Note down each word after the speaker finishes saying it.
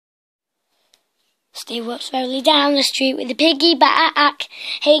Steve walks slowly down the street with a piggyback.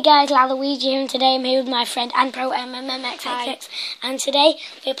 Hey guys, Laluigi here, and today I'm here with my friend AndProMMMXXX. And today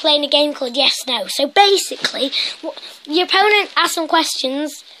we're playing a game called Yes No. So basically, your opponent asks some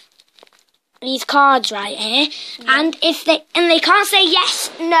questions, these cards right here, and if they can't say yes,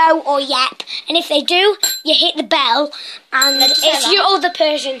 no, or yep. And if they do, you hit the bell, and it's your other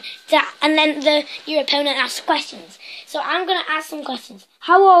person and then your opponent asks questions. So I'm gonna ask some questions.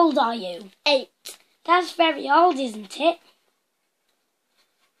 How old are you? 8. That's very old, isn't it?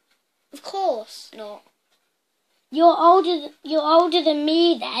 Of course not. You're older than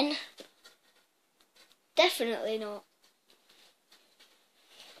me then. Definitely not.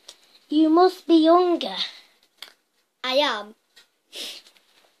 You must be younger. I am.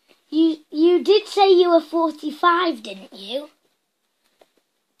 You did say you were 45, didn't you?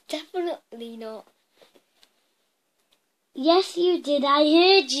 Definitely not. Yes, you did. I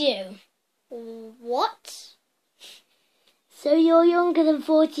heard you. What? So you're younger than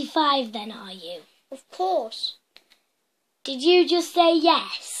 45 then, are you? Of course. Did you just say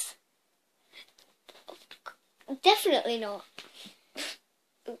yes? Definitely not.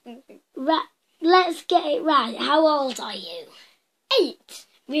 Right, let's get it right. How old are you? 8.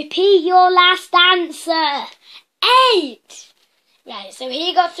 Repeat your last answer. 8. Right, so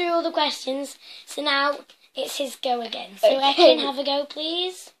he got through all the questions, so now it's his go again. So I can have a go,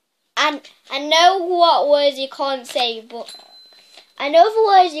 please. And I know what words you can't say, but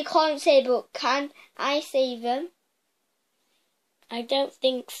can I say them? I don't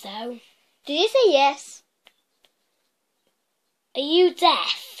think so. Did you say yes? Are you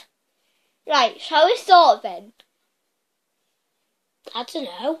deaf? Right, shall we start then? I don't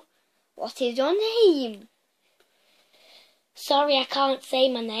know. What is your name? Sorry, I can't say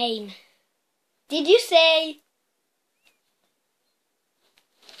my name. Did you say...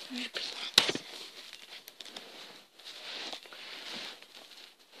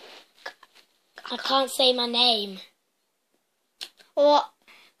 I can't say my name. Well,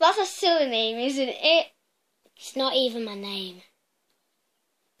 that's a silly name, isn't it? It's not even my name.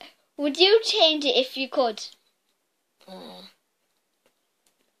 Would you change it if you could?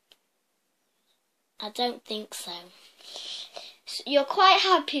 I don't think so. So you're quite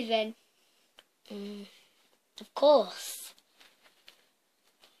happy then? Of course.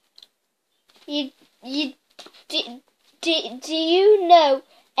 Do you know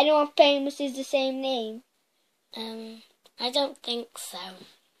anyone famous is the same name? I don't think so.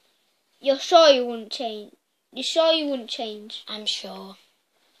 You're sure you wouldn't change? You're sure you wouldn't change? I'm sure.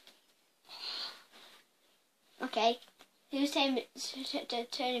 Okay. Whose turn is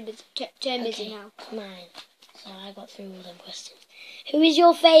it now? Mine. So I got through all them questions. Who is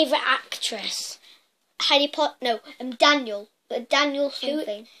your favourite actress? Harry Potter. No, Daniel. Daniel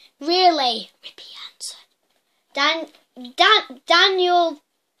something. Really? Repeat answer. Daniel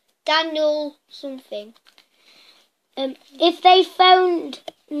something. If they phoned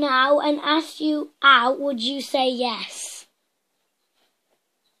now and asked you out, would you say yes?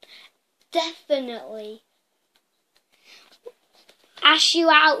 Definitely. Ask you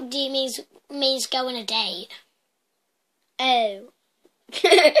out means go on a date. Oh.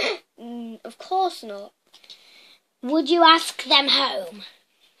 Of course not. Would you ask them home?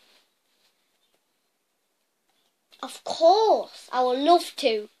 Of course. I would love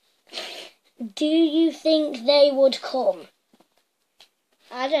to. Do you think they would come?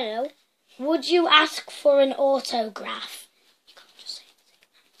 I don't know. Would you ask for an autograph? You can't just say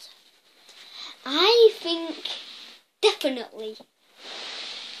the same answer. I think definitely.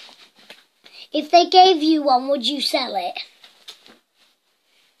 If they gave you one, would you sell it?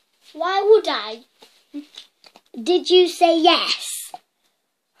 Why would I? Did you say yes?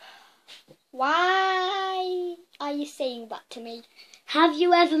 Why are you saying that to me? Have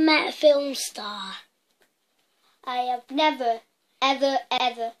you ever met a film star? I have never, ever.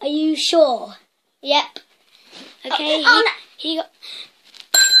 Are you sure? Yep. Okay, he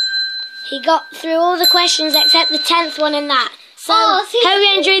got through all the questions except the 10th one and that. So, hope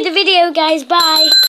you enjoyed the video, guys. Bye.